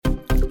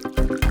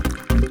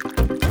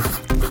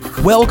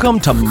Welcome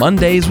to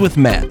Mondays with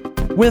Matt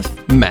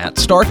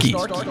Starkey.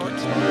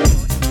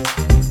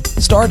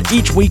 Start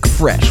each week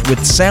fresh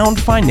with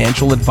sound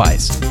financial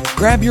advice.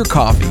 Grab your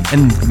coffee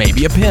and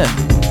maybe a pen.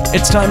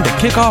 It's time to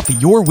kick off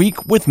your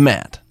week with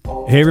Matt.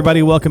 Hey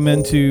everybody, welcome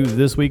into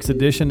this week's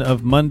edition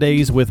of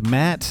Mondays with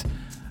Matt.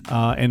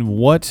 And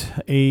what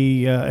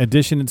a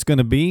edition it's going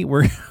to be.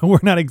 We're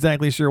not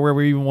exactly sure where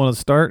we even want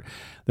to start.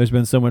 There's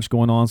been so much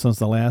going on since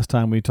the last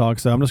time we talked.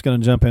 So I'm just going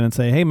to jump in and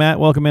say, hey Matt,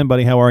 welcome in,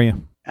 buddy. How are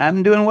you?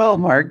 I'm doing well,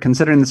 Mark,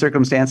 considering the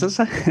circumstances.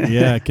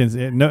 Yeah,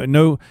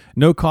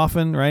 no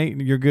coughing, right?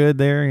 You're good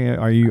there.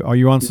 Are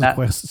you on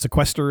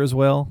sequester as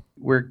well?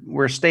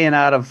 We're staying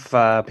out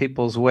of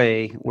people's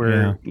way.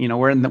 We're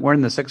in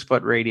the 6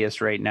 foot radius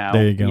right now.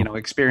 There you go.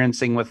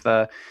 Experiencing with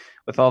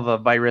all the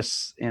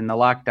virus and the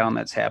lockdown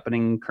that's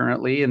happening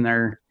currently in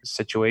their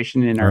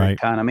situation in our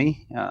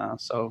economy.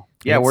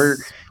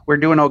 We're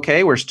doing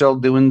okay. We're still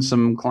doing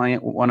some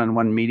client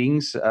one-on-one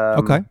meetings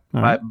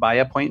by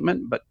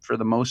appointment, but for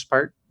the most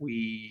part,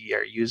 we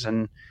are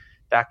using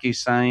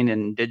DocuSign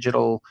and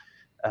digital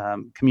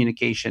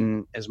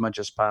communication as much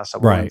as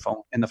possible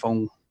in the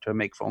phone to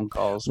make phone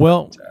calls.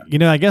 Well,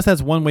 I guess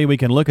that's one way we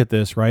can look at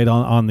this, right?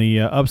 On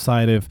the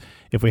upside, if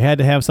we had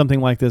to have something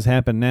like this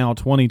happen now,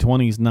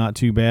 2020 is not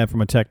too bad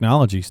from a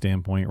technology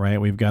standpoint, right?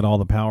 We've got all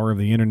the power of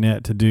the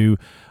internet to do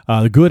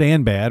the good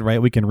and bad,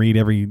 right? We can read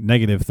every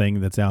negative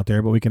thing that's out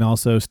there, but we can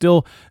also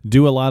still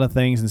do a lot of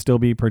things and still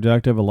be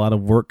productive, a lot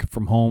of work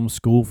from home,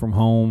 school from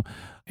home.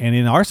 And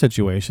in our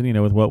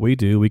situation, with what we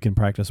do, we can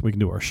practice, we can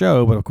do our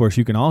show, but of course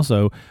you can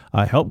also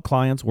help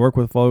clients, work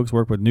with folks,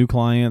 work with new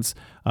clients,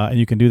 and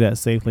you can do that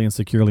safely and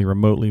securely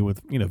remotely with,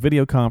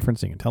 video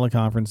conferencing and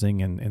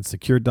teleconferencing and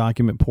secure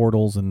document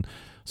portals. And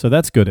so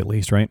that's good at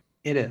least, right?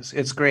 It is.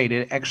 It's great.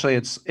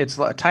 It's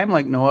a time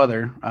like no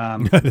other.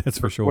 That's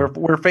for sure.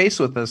 We're faced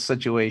with this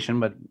situation,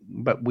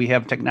 but we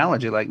have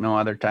technology like no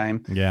other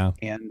time. Yeah.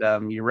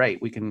 And you're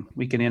right. We can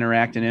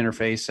interact and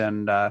interface.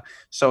 And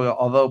so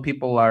although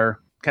people are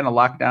kind of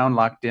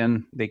locked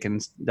in, they can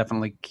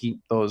definitely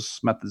keep those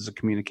methods of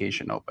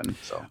communication open.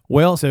 So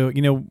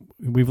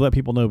we've let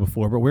people know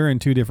before, but we're in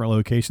two different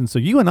locations. So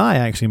you and I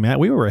actually, Matt,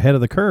 we were ahead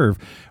of the curve.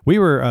 We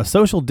were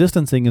social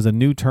distancing is a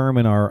new term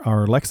in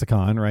our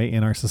lexicon, right?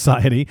 In our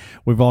society,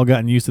 we've all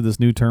gotten used to this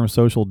new term,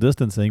 social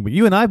distancing. But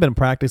you and I have been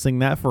practicing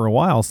that for a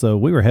while, so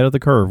we were ahead of the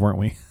curve, weren't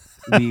we?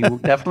 We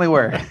definitely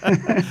were.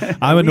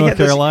 I'm in North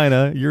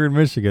Carolina. You're in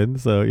Michigan.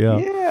 So, yeah.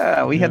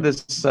 Yeah, we had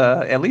this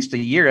at least a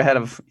year ahead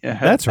of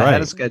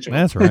schedule.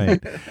 That's right.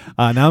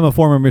 Now I'm a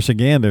former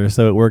Michigander,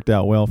 so it worked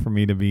out well for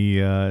me to be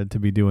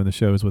doing the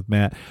shows with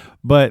Matt.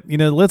 But,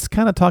 let's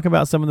kind of talk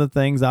about some of the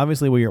things.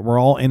 Obviously, we're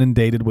all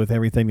inundated with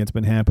everything that's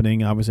been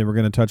happening. Obviously, we're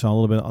going to touch on a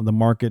little bit on the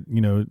market,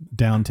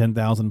 down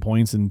 10,000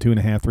 points in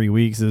 2.5, 3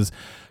 weeks is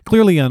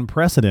clearly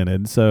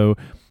unprecedented. So,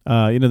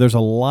 there's a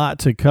lot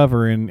to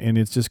cover and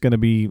it's just going to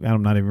be,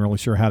 I'm not even really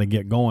sure how to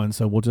get going.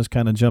 So we'll just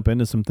kind of jump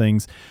into some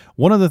things.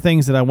 One of the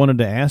things that I wanted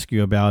to ask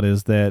you about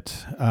is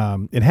that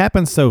it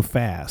happened so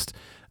fast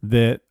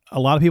that a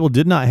lot of people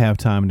did not have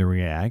time to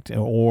react,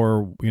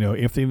 or, even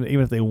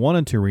if they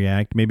wanted to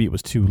react, maybe it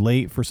was too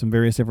late for some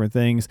various different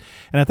things.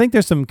 And I think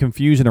there's some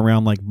confusion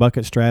around like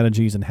bucket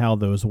strategies and how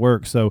those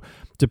work. So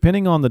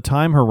depending on the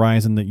time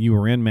horizon that you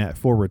were in, Matt,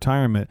 for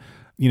retirement,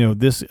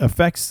 this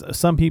affects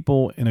some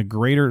people in a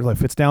greater, like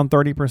if it's down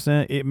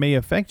 30%, it may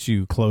affect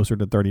you closer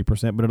to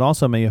 30%, but it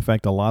also may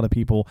affect a lot of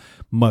people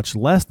much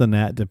less than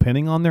that,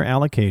 depending on their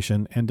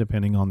allocation and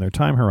depending on their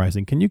time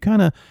horizon. Can you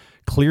kind of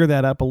clear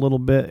that up a little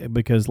bit?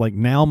 Because like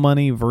now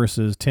money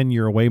versus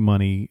 10-year away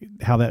money,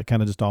 how that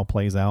kind of just all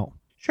plays out?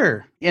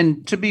 Sure.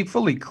 And to be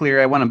fully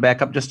clear, I want to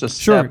back up just a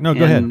step. Sure. No,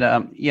 go ahead.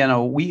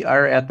 We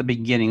are at the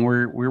beginning.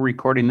 We're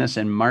recording this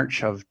in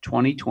March of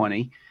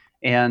 2020.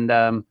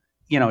 And,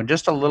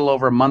 just a little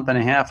over a month and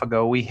a half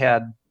ago, we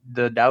had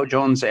the Dow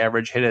Jones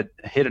average hit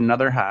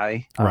another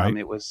high. Right.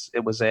 It was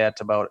at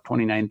about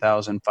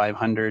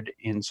 29,500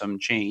 in some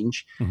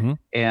change. Mm-hmm.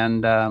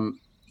 And,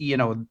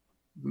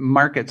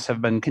 markets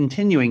have been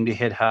continuing to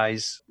hit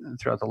highs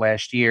throughout the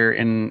last year.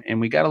 And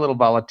we got a little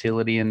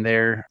volatility in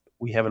there.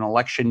 We have an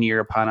election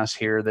year upon us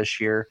here this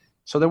year.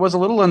 So there was a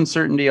little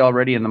uncertainty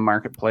already in the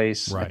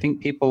marketplace. Right. I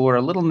think people were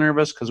a little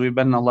nervous because we've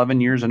been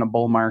 11 years in a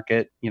bull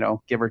market,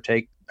 give or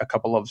take a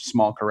couple of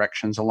small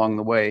corrections along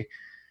the way.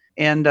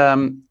 And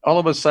all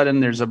of a sudden,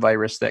 there's a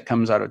virus that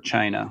comes out of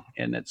China,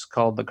 and it's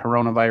called the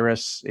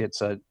coronavirus.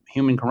 It's a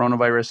human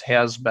coronavirus,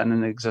 has been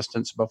in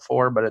existence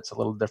before, but it's a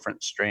little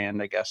different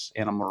strand, I guess,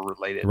 animal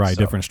related. Right,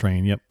 so different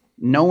strain, yep.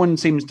 No one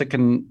seems to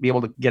be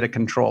able to get a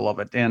control of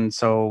it. And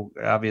so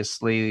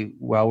obviously,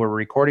 while we're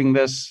recording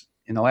this,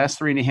 in the last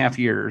 3.5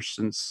 years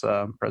since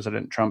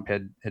President Trump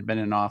had been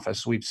in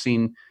office, we've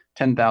seen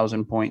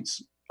 10,000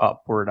 points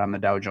upward on the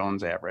Dow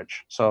Jones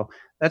average. So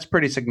that's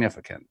pretty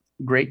significant.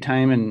 Great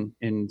time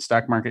in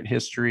stock market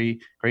history,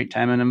 great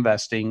time in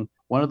investing.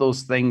 One of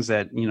those things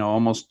that,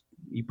 almost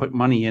you put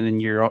money in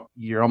and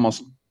you're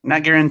almost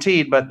not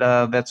guaranteed, but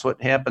that's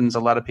what happens. A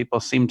lot of people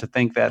seem to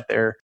think that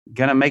they're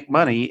going to make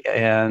money.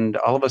 And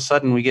all of a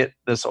sudden we get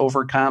this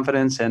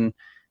overconfidence and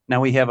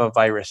now we have a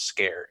virus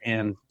scare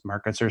and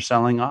markets are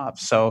selling off.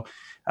 So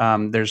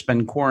there's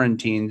been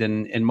quarantined,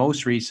 and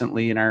most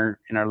recently in our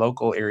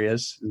local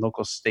areas,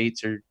 local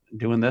states are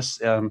doing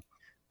this.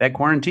 That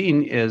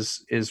quarantine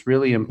is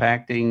really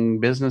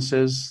impacting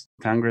businesses.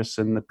 Congress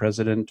and the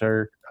president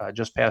are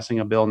just passing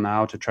a bill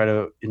now to try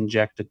to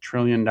inject $1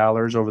 trillion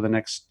over the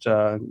next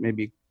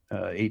maybe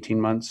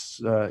 18 months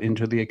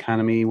into the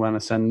economy. Want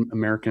to send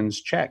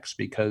Americans checks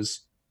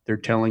because they're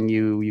telling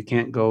you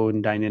can't go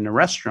and dine in a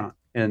restaurant.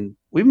 And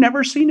we've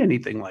never seen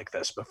anything like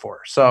this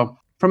before. So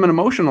from an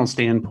emotional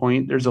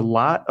standpoint, there's a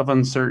lot of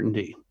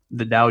uncertainty.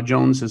 The Dow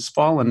Jones has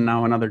fallen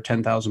now another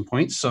 10,000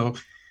 points. So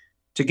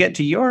to get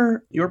to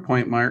your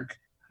point, Mark,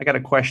 I got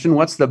a question.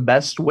 What's the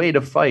best way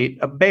to fight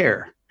a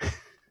bear?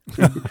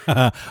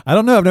 I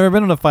don't know. I've never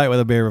been in a fight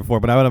with a bear before,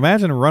 but I would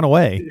imagine run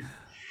away.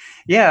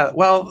 Yeah,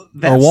 well,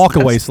 or walk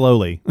away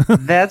slowly.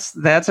 that's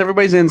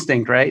everybody's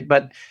instinct, right?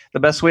 But the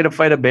best way to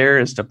fight a bear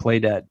is to play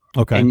dead.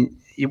 Okay. And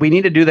we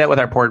need to do that with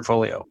our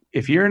portfolio.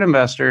 If you're an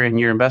investor and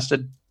you're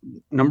invested,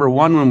 number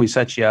one, when we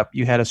set you up,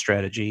 you had a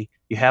strategy.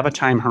 You have a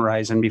time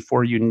horizon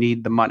before you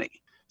need the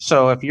money.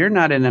 So if you're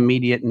not in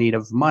immediate need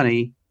of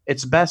money,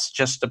 it's best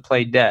just to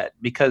play dead,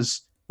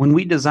 because when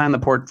we design the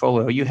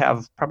portfolio, you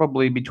have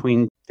probably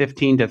between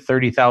 15 to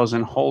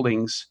 30,000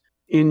 holdings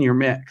in your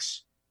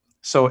mix.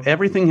 So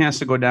everything has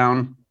to go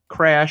down,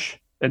 crash,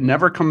 and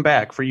never come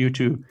back for you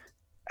to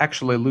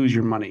actually lose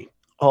your money.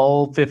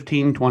 All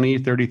 15, 20,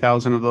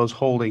 30,000 of those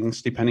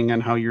holdings, depending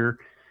on how you're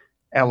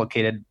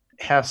allocated,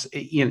 has,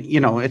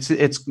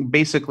 it's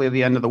basically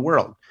the end of the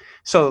world.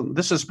 So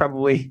this is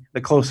probably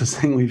the closest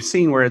thing we've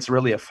seen where it's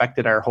really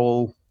affected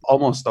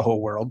almost the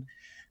whole world.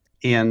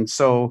 And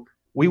so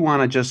we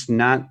want to just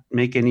not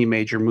make any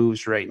major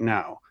moves right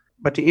now.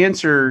 But to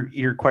answer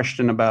your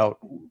question about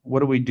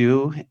what do we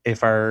do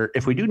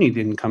if we do need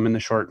income in the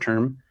short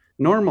term,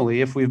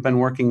 normally if we've been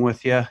working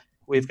with you,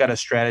 we've got a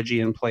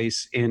strategy in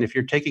place. And if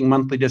you're taking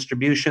monthly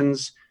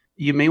distributions,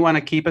 you may want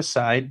to keep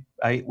aside,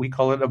 we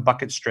call it a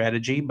bucket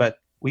strategy, but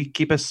we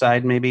keep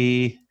aside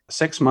maybe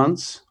 6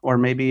 months, or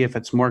maybe if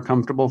it's more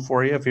comfortable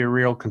for you, if you're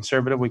real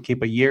conservative, we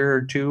keep a year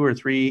or 2 or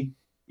 3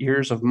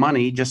 years of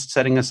money just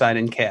setting aside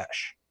in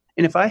cash.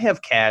 And if I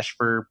have cash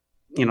for,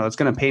 it's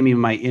going to pay me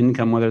my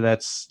income, whether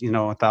that's,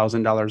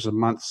 $1,000 a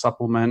month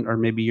supplement, or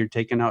maybe you're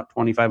taking out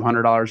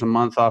 $2,500 a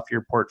month off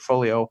your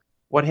portfolio.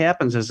 What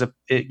happens is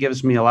it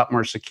gives me a lot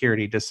more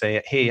security to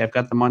say, hey, I've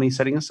got the money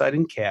setting aside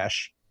in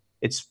cash.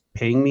 It's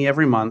paying me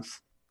every month,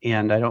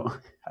 and I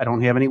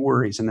don't have any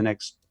worries in the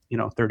next,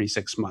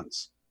 36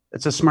 months.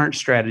 It's a smart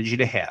strategy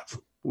to have.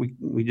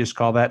 We just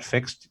call that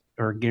fixed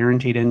or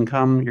guaranteed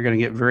income. You're going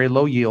to get very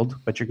low yield,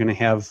 but you're going to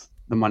have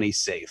the money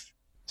safe.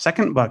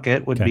 Second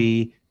bucket would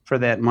be for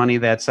that money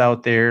that's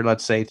out there,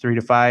 let's say 3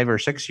 to 5 or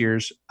 6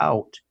 years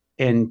out.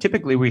 And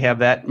typically we have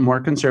that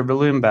more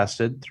conservatively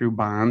invested through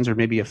bonds or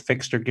maybe a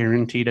fixed or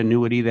guaranteed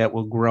annuity that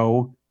will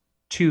grow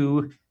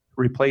to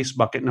replace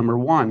bucket number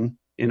 1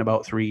 in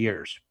about 3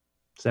 years.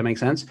 Does that make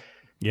sense?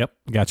 Yep.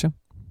 Gotcha.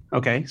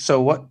 Okay.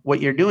 So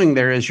what you're doing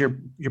there is you're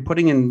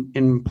putting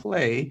in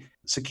play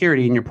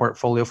security in your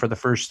portfolio for the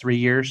first 3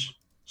 years,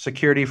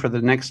 security for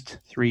the next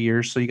 3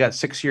 years. So you got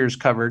 6 years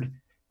covered.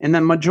 And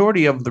the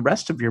majority of the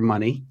rest of your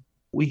money,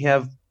 we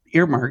have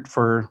earmarked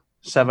for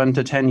 7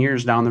 to 10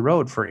 years down the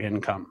road for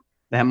income.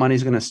 That money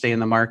is going to stay in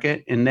the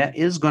market, and that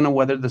is going to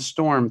weather the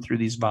storm through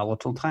these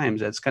volatile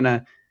times.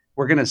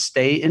 We're going to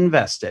stay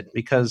invested,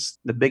 because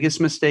the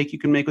biggest mistake you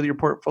can make with your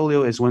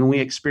portfolio is when we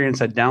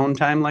experience a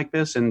downtime like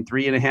this in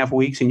 3.5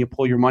 weeks and you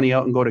pull your money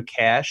out and go to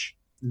cash.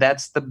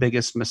 That's the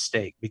biggest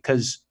mistake,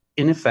 because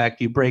in effect,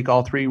 you break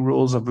all 3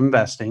 rules of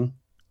investing.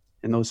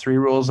 And those 3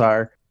 rules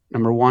are,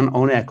 number 1,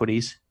 own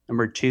equities.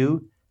 Number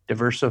 2,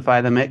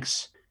 diversify the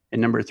mix. And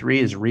number 3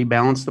 is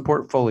rebalance the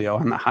portfolio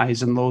on the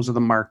highs and lows of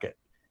the market.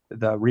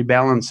 The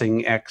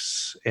rebalancing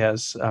acts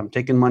as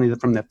taking money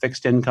from the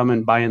fixed income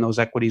and buying those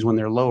equities when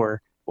they're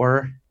lower,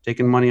 or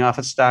taking money off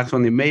of stocks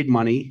when they made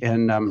money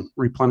and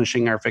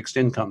replenishing our fixed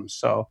income.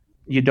 So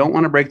you don't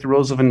want to break the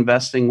rules of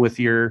investing with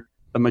the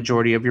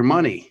majority of your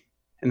money.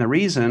 And the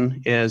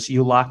reason is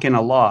you lock in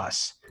a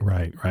loss.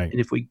 Right. And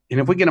if we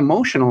get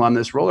emotional on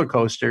this roller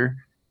coaster,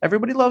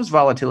 everybody loves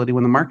volatility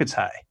when the market's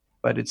high.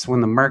 But it's when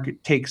the market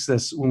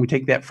when we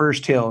take that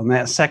first hill and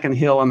that second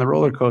hill on the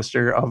roller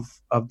coaster of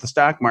the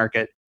stock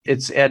market,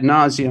 it's ad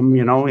nauseum.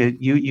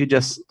 You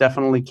just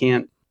definitely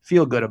can't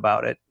feel good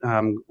about it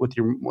with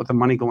the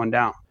money going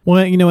down. Well,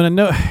 and I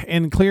know,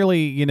 and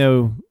clearly,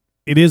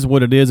 it is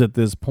what it is at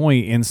this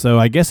point. And so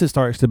I guess it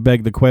starts to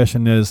beg the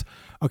question is,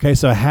 okay,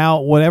 so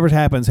whatever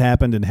happened,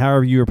 and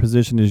however your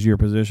position is,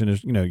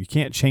 you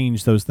can't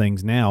change those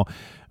things now.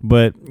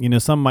 But,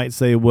 some might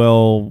say,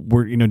 well,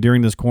 we're,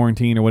 during this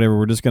quarantine or whatever,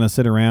 we're just going to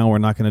sit around. We're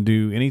not going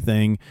to do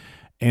anything.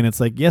 And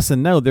it's like, yes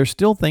and no. There's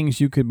still things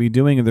you could be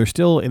doing, and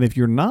if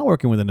you're not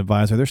working with an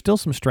advisor, there's still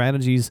some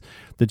strategies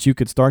that you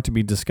could start to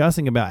be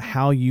discussing about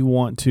how you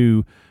want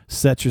to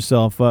set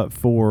yourself up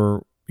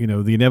for,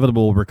 the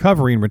inevitable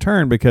recovery and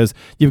return, because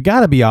you've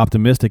got to be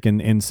optimistic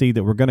and see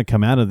that we're going to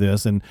come out of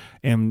this. And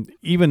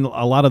even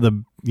a lot of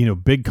the,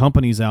 big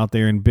companies out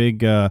there and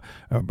big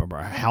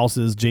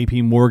houses,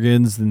 JP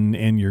Morgan's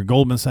and your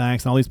Goldman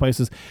Sachs and all these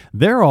places,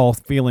 they're all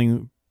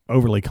feeling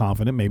overly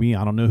confident. Maybe,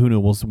 I don't know, who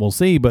knows, we'll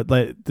see, but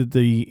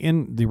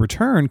the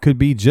return could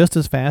be just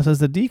as fast as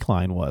the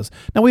decline was.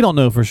 Now, we don't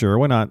know for sure.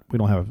 We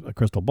don't have a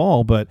crystal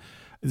ball, but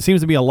it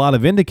seems to be a lot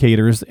of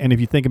indicators. And if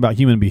you think about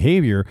human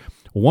behavior,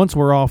 once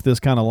we're off this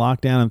kind of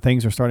lockdown and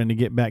things are starting to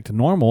get back to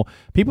normal,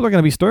 people are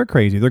going to be stir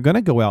crazy. They're going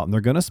to go out and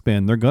they're going to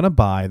spend, they're going to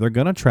buy, they're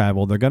going to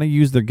travel, they're going to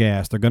use their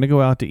gas, they're going to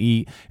go out to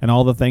eat, and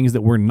all the things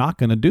that we're not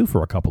going to do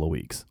for a couple of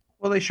weeks.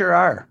 Well, they sure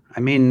are. I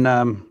mean,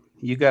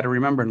 you got to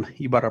remember,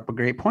 you brought up a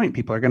great point.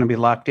 People are going to be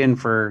locked in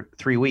for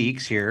 3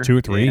 weeks here. 2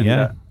 or 3, and,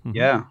 yeah.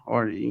 Yeah.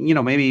 Or,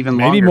 maybe even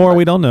longer. Maybe more,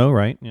 we don't know,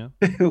 right? Yeah.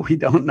 We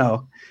don't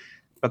know.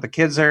 But the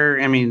kids they're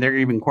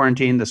even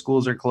quarantined. The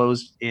schools are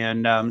closed.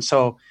 And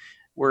so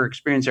we're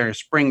experiencing our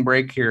spring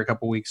break here a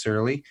couple weeks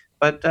early.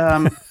 But,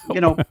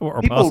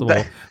 or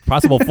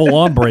possible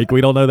full-on break.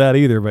 We don't know that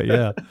either, but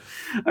yeah.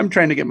 I'm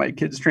trying to get my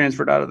kids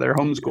transferred out of their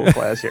homeschool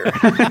class here.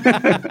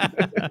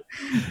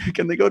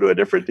 Can they go to a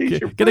different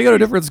teacher? Can they go to a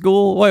different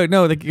school? Wait,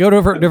 no, they can go to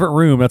a different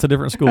room. That's a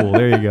different school.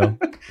 There you go.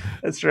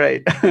 That's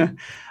right.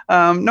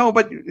 No,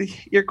 but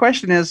your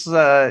question is,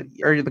 or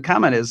the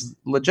comment is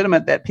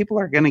legitimate, that people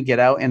are going to get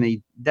out and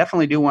they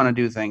definitely do want to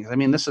do things. I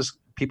mean,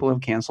 people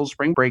have canceled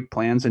spring break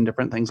plans and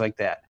different things like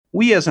that.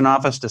 We as an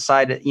office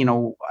decided,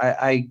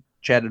 I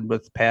chatted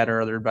with Pat, our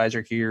other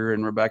advisor here,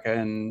 and Rebecca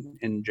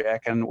and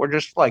Jack, and we're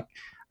just like,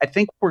 I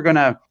think we're going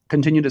to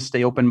continue to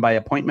stay open by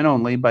appointment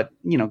only, but,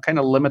 kind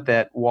of limit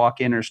that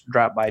walk in or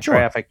drop by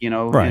traffic,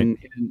 Right.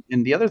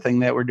 And the other thing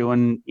that we're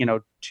doing,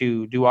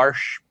 to do our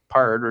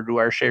part or do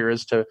our share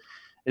is to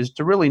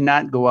really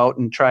not go out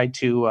and try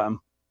to,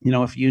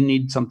 if you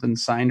need something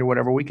signed or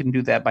whatever, we can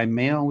do that by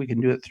mail. We can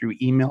do it through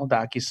email,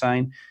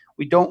 DocuSign.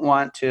 We don't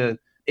want to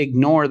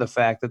ignore the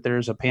fact that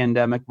there's a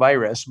pandemic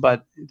virus,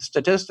 but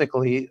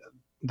statistically,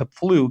 the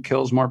flu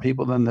kills more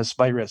people than this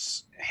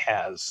virus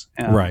has.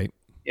 Right.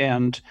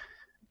 And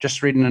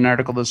just reading an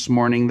article this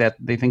morning that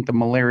they think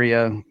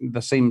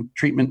the same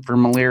treatment for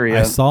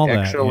malaria, I saw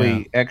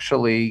that,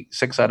 actually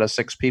 6 out of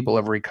 6 people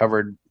have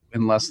recovered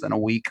in less than a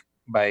week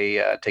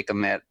by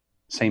taking that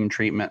same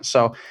treatment.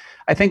 So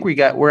I think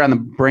we're on the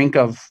brink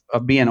of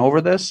being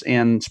over this,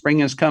 and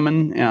spring is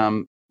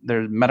coming.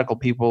 The medical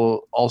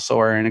people also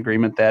are in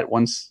agreement that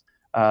once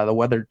the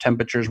weather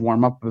temperatures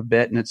warm up a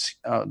bit, and it's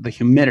the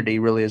humidity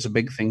really is a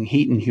big thing.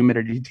 Heat and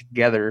humidity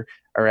together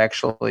are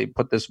actually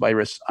put this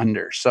virus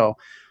under. So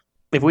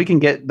if we can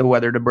get the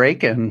weather to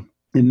break and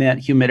in that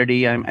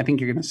humidity, I think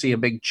you're going to see a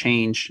big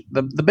change.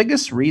 The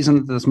biggest reason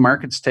that this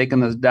market's taken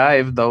this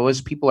dive, though,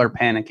 is people are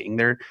panicking.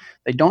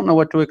 They don't know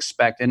what to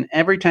expect. And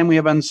every time we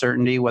have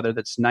uncertainty, whether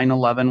that's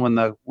 9/11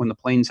 when the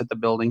planes hit the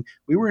building,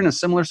 we were in a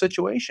similar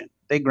situation.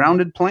 They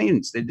grounded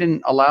planes. They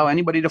didn't allow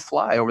anybody to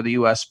fly over the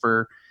U.S.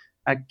 for,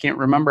 I can't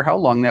remember how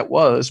long that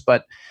was,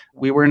 but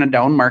we were in a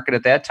down market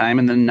at that time,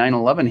 and then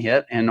 9/11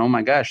 hit, and oh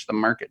my gosh, the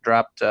market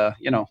dropped,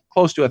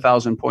 close to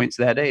 1,000 points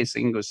that day. So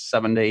I think it was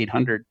 700 to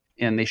 800.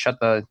 And they shut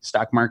the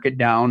stock market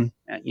down,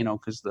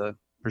 because the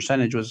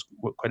percentage was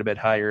quite a bit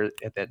higher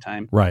at that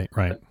time. Right.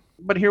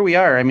 But here we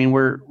are. I mean,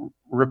 we're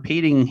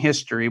repeating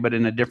history, but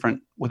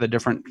with a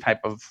different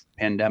type of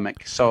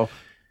pandemic. So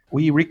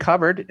we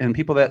recovered, and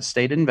people that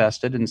stayed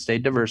invested and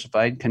stayed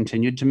diversified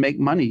continued to make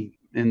money,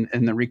 and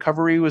the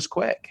recovery was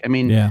quick. I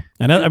mean, yeah,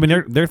 and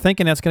they're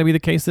thinking that's going to be the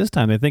case this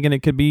time. They're thinking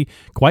it could be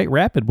quite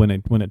rapid when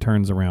it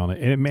turns around,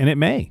 and it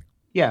may.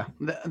 Yeah,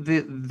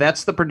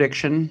 that's the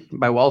prediction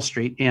by Wall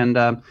Street.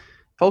 And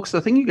folks,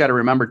 the thing you got to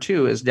remember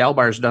too is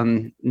Dalbar's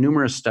done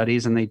numerous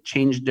studies, and they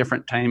change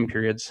different time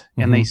periods.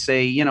 And they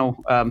say,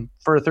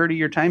 for a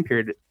 30-year time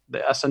period,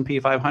 the S&P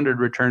 500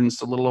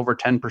 returns a little over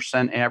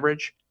 10%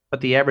 average,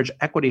 but the average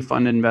equity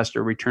fund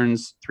investor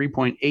returns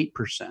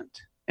 3.8%.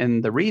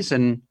 And the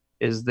reason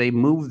is they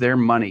move their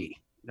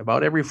money.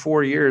 About every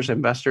 4 years,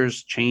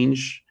 investors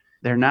change.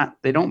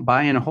 They don't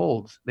buy and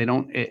hold. They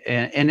don't.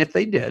 And if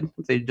they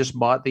just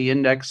bought the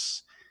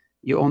index,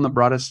 you own the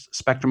broadest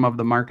spectrum of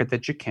the market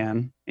that you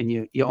can, and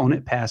you own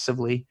it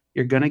passively,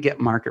 you're going to get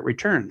market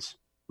returns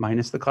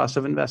minus the cost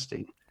of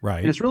investing. Right.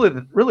 And it's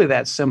really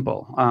that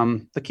simple.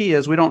 The key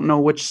is we don't know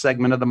which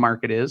segment of the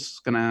market is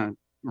going to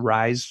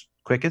rise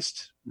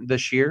quickest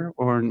this year,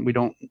 or we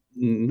don't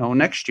know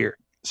next year.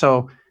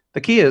 So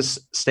the key is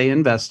stay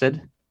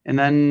invested. And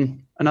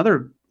then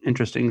another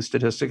interesting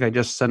statistic I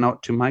just sent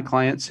out to my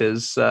clients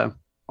is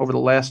over the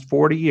last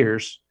 40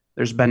 years,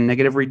 there's been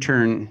negative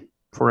return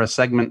for a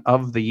segment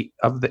of the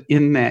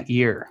in that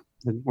year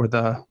where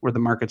the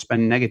market's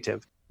been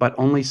negative, but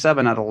only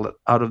 7 out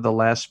of the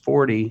last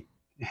 40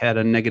 had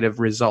a negative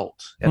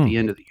result at the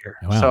end of the year.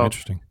 Wow, so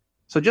interesting.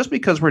 So just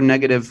because we're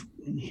negative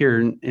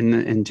here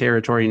in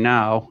territory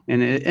now,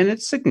 and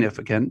it's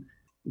significant,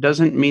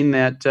 doesn't mean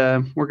that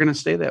we're going to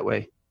stay that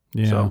way.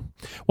 Yeah. So,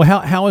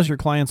 well, how has your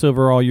clients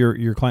overall,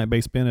 your client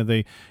base been? Have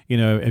they,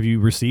 have you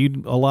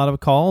received a lot of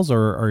calls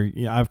or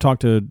I've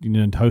talked to,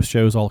 host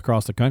shows all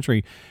across the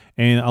country,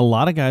 and a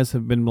lot of guys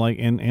have been like,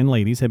 and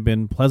ladies have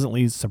been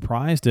pleasantly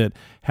surprised at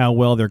how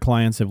well their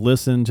clients have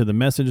listened to the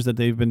message that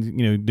they've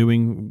been,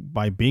 doing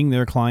by being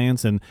their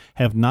clients, and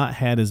have not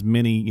had as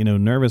many,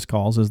 nervous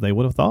calls as they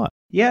would have thought.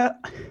 Yeah,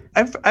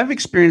 I've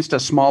experienced a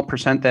small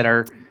percent that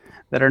are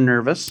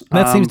nervous.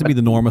 That seems to be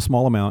the norm, a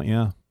small amount.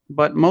 Yeah.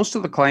 But most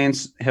of the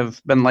clients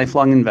have been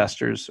lifelong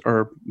investors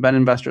or been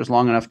investors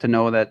long enough to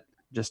know that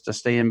just to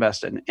stay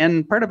invested.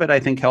 And part of it,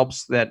 I think,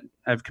 helps that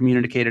I've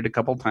communicated a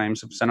couple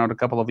times. I've sent out a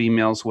couple of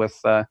emails with,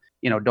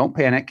 don't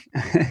panic,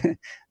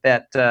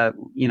 that,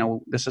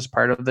 this is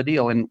part of the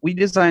deal. And we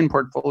design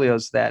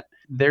portfolios that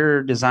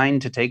they're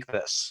designed to take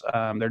this.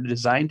 They're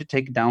designed to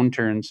take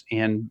downturns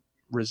and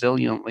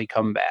resiliently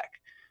come back.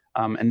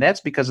 And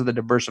that's because of the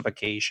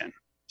diversification.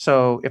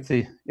 So if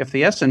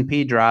the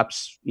S&P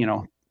drops,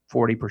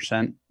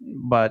 40%,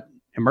 but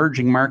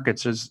emerging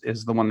markets is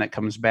the one that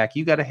comes back.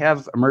 You got to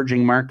have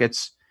emerging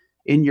markets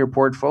in your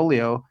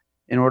portfolio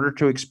in order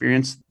to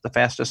experience the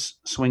fastest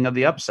swing of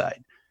the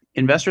upside.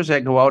 Investors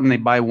that go out and they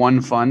buy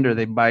one fund or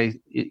they buy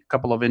a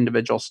couple of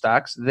individual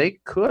stocks, they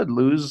could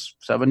lose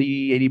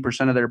 70,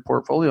 80% of their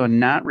portfolio and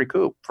not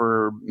recoup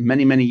for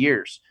many, many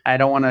years. I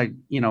don't want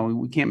to,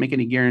 we can't make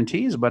any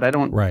guarantees, but I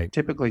don't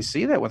typically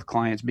see that with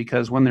clients,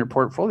 because when their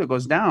portfolio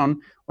goes down,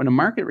 when the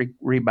market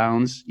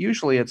rebounds,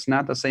 usually it's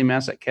not the same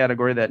asset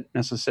category that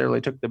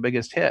necessarily took the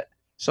biggest hit.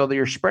 So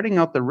you're spreading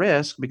out the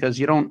risk because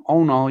you don't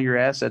own all your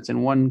assets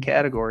in one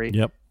category.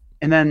 Yep.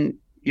 And then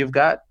you've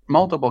got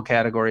multiple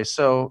categories.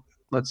 So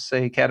let's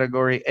say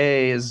category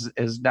A is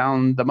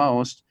down the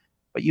most,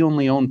 but you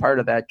only own part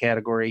of that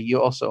category. You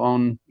also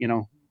own,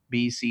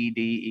 B, C,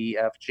 D, E,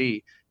 F,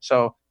 G.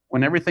 So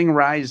when everything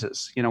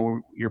rises,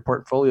 your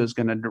portfolio is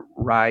going to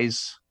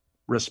rise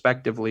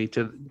respectively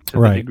to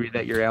the degree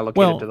that you're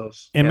allocated to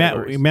those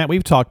categories. And Matt,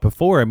 we've talked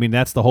before. I mean,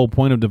 that's the whole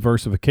point of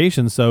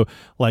diversification. So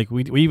like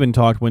we even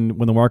talked when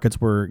the markets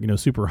were,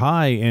 super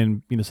high,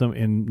 and, some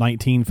in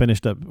 19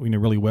 finished up,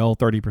 really well,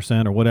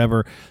 30% or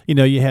whatever.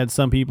 You had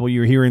some people,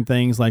 you're hearing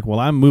things like, well,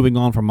 I'm moving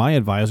on from my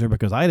advisor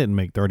because I didn't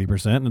make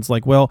 30%. And it's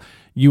like, well,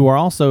 you are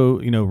also,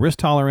 risk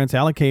tolerance,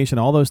 allocation,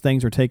 all those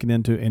things are taken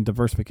into in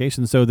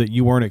diversification so that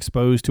you weren't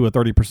exposed to a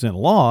 30%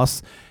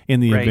 loss in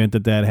the event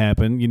that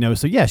happened.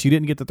 So yes, you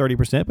didn't get the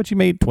 30%, but you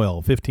made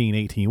 12, 15,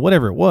 18,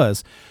 whatever it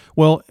was.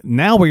 Well,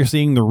 now we're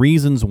seeing the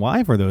reasons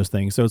why for those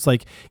things. So it's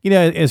like,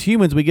 as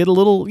humans, we get a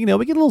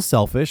little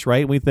selfish,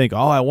 right? We think,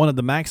 I wanted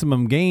the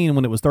maximum gain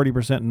when it was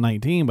 30% in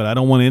 19, but I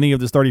don't want any of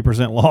this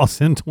 30%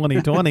 loss in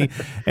 2020. And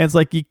it's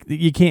like,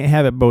 you can't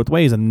have it both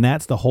ways. And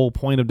that's the whole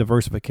point of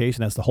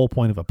diversification. That's the whole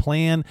point of a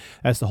plan.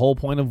 That's the whole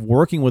point of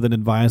working with an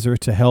advisor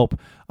to help,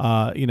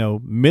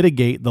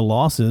 mitigate the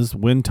losses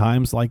when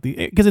times like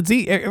because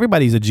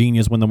everybody's a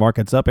genius when the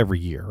market's up every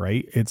year,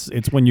 right? It's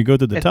when you go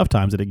through the tough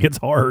times that it gets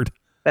hard.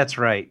 That's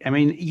right. I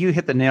mean, you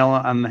hit the nail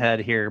on the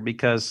head here,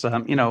 because,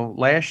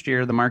 last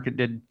year the market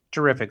did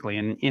terrifically.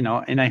 And,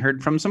 and I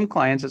heard from some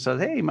clients that said,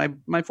 hey, my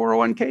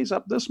 401k is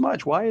up this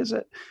much. Why is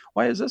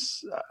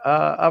this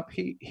up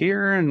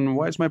here? And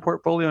why is my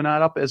portfolio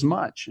not up as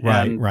much?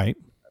 Right.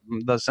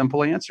 The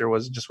simple answer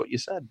was just what you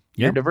said. Yep.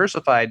 You're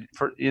diversified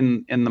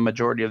in the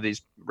majority of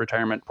these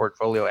retirement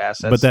portfolio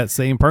assets. But that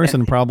same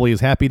person probably is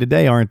happy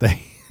today, aren't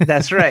they?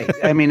 That's right.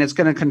 I mean, it's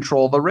going to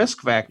control the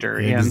risk factor.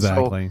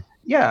 Exactly. And so,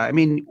 yeah, I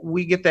mean,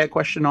 we get that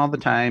question all the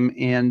time,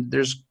 and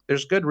there's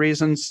good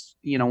reasons.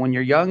 When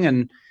you're young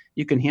and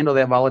you can handle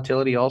that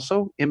volatility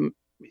also, it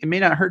may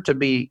not hurt to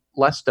be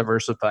less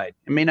diversified.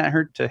 It may not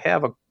hurt to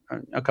have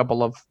a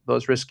couple of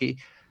those risky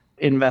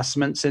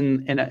investments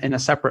in a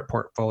separate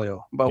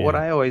portfolio. But what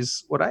I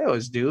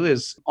always do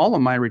is all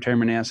of my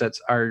retirement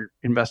assets are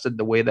invested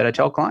the way that I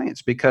tell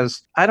clients,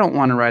 because I don't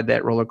want to ride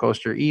that roller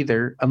coaster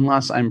either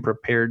unless I'm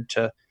prepared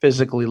to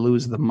physically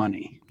lose the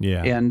money.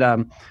 Yeah.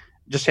 And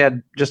just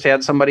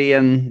had somebody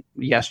in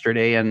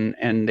yesterday,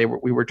 and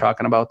we were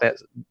talking about that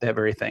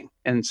very thing.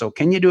 And so,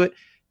 can you do it?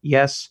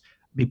 Yes.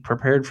 Be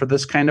prepared for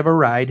this kind of a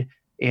ride.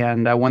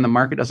 And when the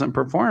market doesn't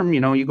perform,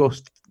 you go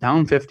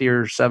down 50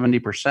 or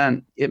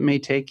 70%. It may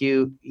take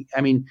you.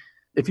 I mean,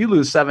 if you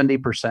lose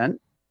 70%,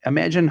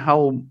 imagine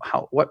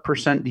what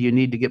percent do you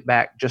need to get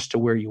back just to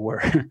where you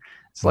were?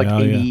 It's like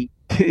 80.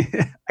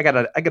 Yeah. I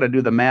gotta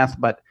do the math,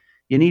 but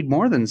you need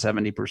more than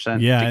 70% to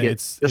get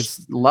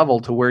it's level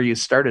to where you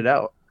started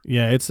out.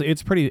 Yeah,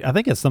 it's pretty. I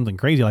think it's something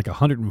crazy, like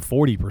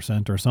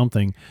 140% or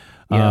something.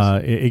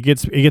 Yes. It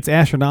gets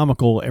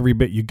astronomical every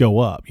bit you go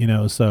up.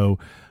 So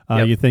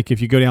you think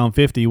if you go down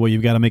 50, well,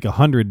 you've got to make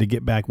 100 to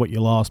get back what you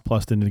lost,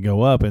 plus then to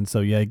go up. And so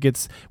it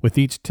gets, with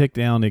each tick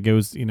down, it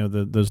goes.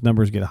 Those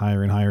numbers get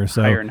higher and higher.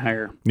 So higher and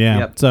higher. Yeah.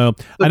 Yep. So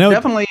I know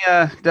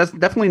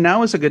definitely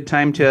now is a good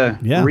time to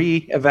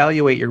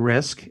reevaluate your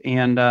risk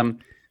and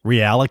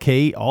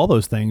reallocate all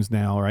those things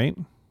now, right?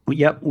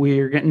 Yep,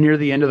 we're getting near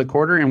the end of the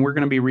quarter, and we're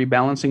going to be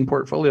rebalancing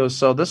portfolios.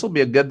 So this will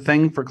be a good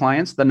thing for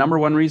clients. The number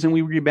one reason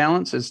we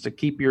rebalance is to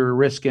keep your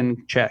risk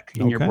in check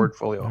in your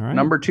portfolio. Right.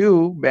 Number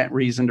two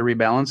reason to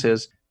rebalance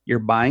is you're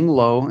buying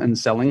low and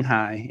selling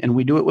high, and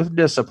we do it with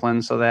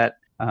discipline so that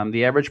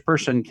the average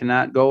person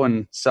cannot go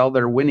and sell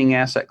their winning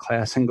asset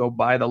class and go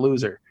buy the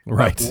loser.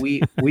 Right. But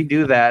we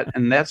do that,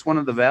 and that's one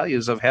of the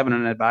values of having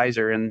an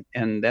advisor, and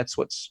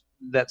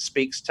that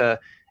speaks to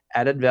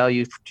added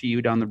value to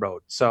you down the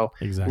road. So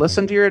exactly.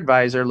 Listen to your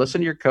advisor,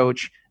 listen to your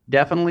coach,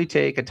 definitely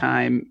take a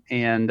time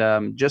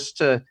and just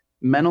to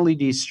mentally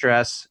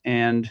de-stress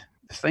and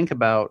think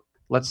about,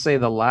 let's say,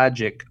 the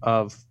logic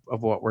of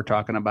what we're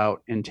talking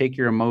about, and take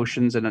your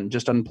emotions and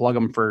just unplug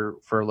them for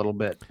a little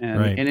bit. And,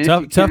 right.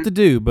 and tough to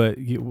do, but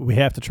we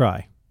have to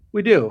try.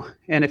 We do.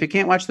 And if you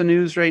can't watch the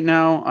news right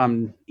now,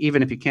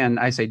 even if you can,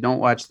 I say don't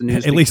watch the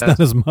news. At least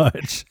not as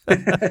much.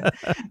 But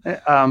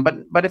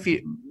if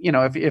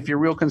if you're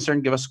real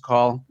concerned, give us a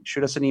call,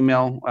 shoot us an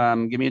email,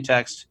 give me a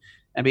text,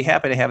 and be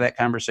happy to have that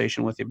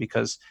conversation with you,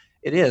 because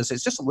it's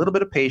just a little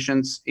bit of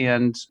patience,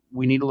 and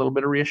we need a little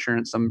bit of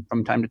reassurance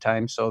from time to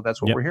time. So that's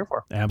what we're here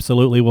for.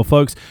 Absolutely. Well,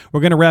 folks,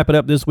 we're going to wrap it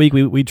up this week.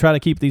 We try to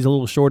keep these a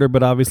little shorter,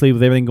 but obviously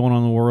with everything going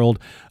on in the world,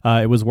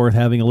 it was worth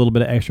having a little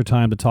bit of extra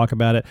time to talk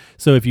about it.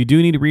 So if you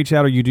do need to reach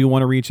out, or you do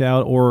want to reach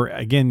out, or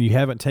again, you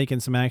haven't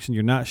taken some action,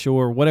 you're not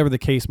sure, whatever the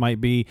case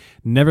might be,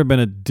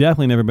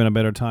 definitely never been a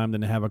better time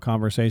than to have a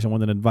conversation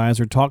with an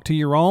advisor. Talk to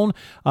your own,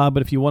 but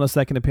if you want a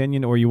second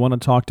opinion, or you want to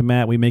talk to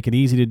Matt, we make it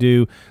easy to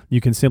do. You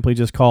can simply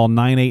just call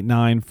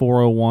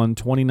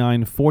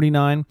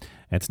 989-401-2949.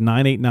 That's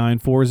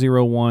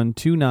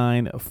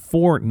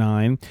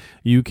 989-401-2949.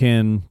 You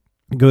can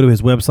go to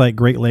his website,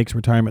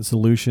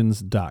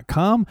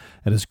 GreatLakesRetirementSolutions.com.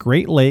 That is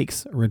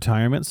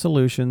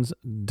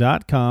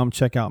GreatLakesRetirementSolutions.com.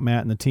 Check out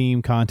Matt and the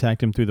team.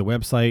 Contact him through the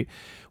website.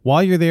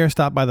 While you're there,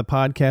 stop by the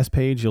podcast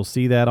page. You'll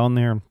see that on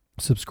there.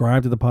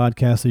 Subscribe to the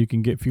podcast so you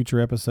can get future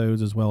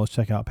episodes, as well as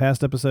check out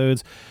past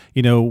episodes.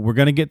 We're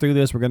going to get through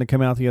this. We're going to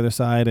come out the other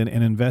side, and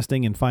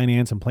investing in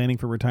finance and planning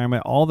for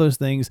retirement, all those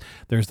things.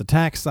 There's the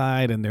tax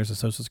side, and there's the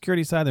Social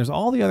Security side. There's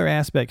all the other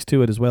aspects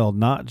to it as well,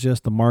 not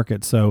just the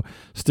market. So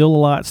still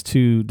lots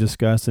to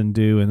discuss and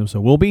do. And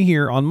so we'll be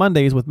here on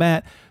Mondays with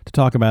Matt to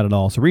talk about it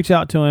all. So reach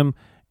out to him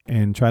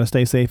and try to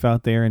stay safe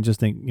out there, and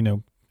just think,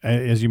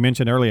 as you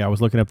mentioned earlier, I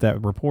was looking up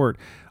that report.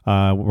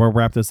 We'll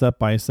wrap this up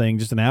by saying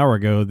just an hour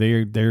ago,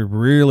 they're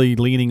really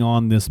leaning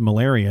on this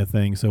malaria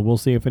thing. So we'll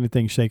see if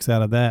anything shakes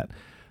out of that.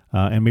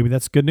 And maybe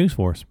that's good news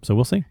for us. So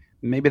we'll see.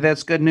 Maybe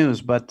that's good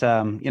news. But,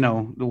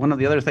 one of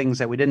the other things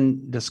that we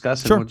didn't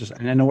discuss, and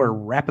and I know we're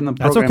wrapping the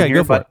program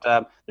here, but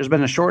there's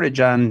been a shortage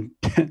on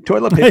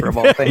toilet paper of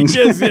all things.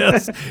 Yes.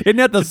 Isn't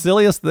that the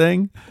silliest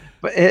thing?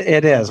 But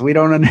it is. We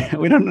don't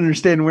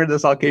understand where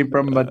this all came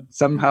from, but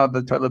somehow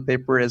the toilet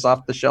paper is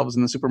off the shelves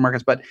in the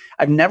supermarkets. But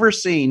I've never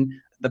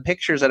seen the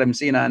pictures that I'm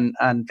seeing on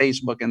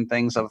Facebook and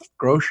things of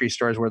grocery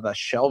stores where the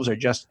shelves are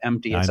just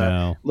empty. It's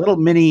a little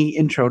mini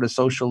intro to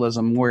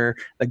socialism, where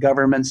the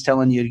government's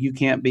telling you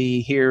can't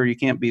be here, you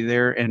can't be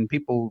there, and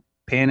people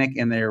panic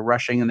and they're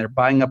rushing and they're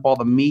buying up all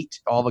the meat,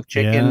 all the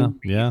chicken,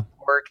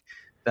 pork.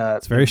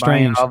 It's very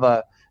strange. All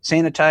the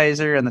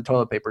sanitizer and the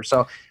toilet paper.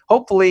 So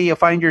hopefully you'll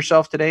find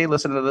yourself today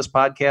listening to this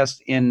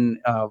podcast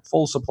in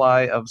full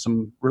supply of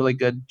some really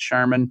good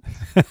Charmin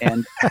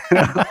and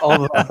all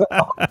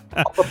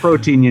the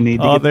protein you need.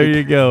 There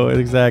you go.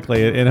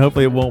 Exactly. And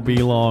hopefully it won't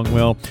be long.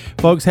 Well,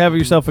 folks, have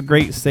yourself a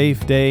great,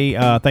 safe day.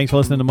 Thanks for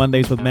listening to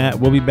Mondays with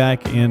Matt. We'll be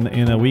back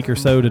in a week or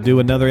so to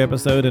do another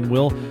episode, and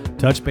we'll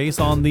touch base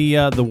on the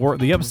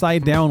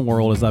upside down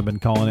world, as I've been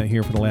calling it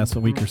here for the last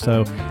week or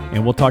so.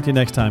 And we'll talk to you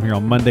next time here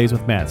on Mondays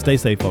with Matt. Stay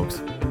safe,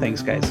 folks.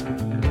 Thanks, guys.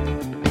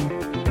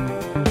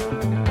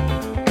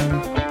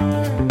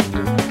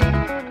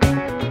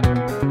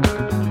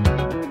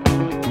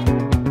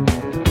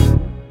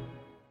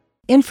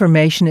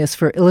 Information is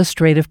for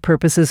illustrative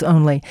purposes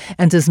only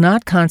and does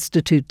not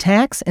constitute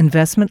tax,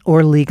 investment,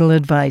 or legal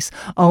advice.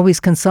 Always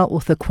consult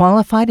with a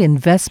qualified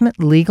investment,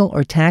 legal,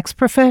 or tax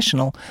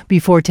professional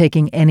before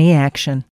taking any action.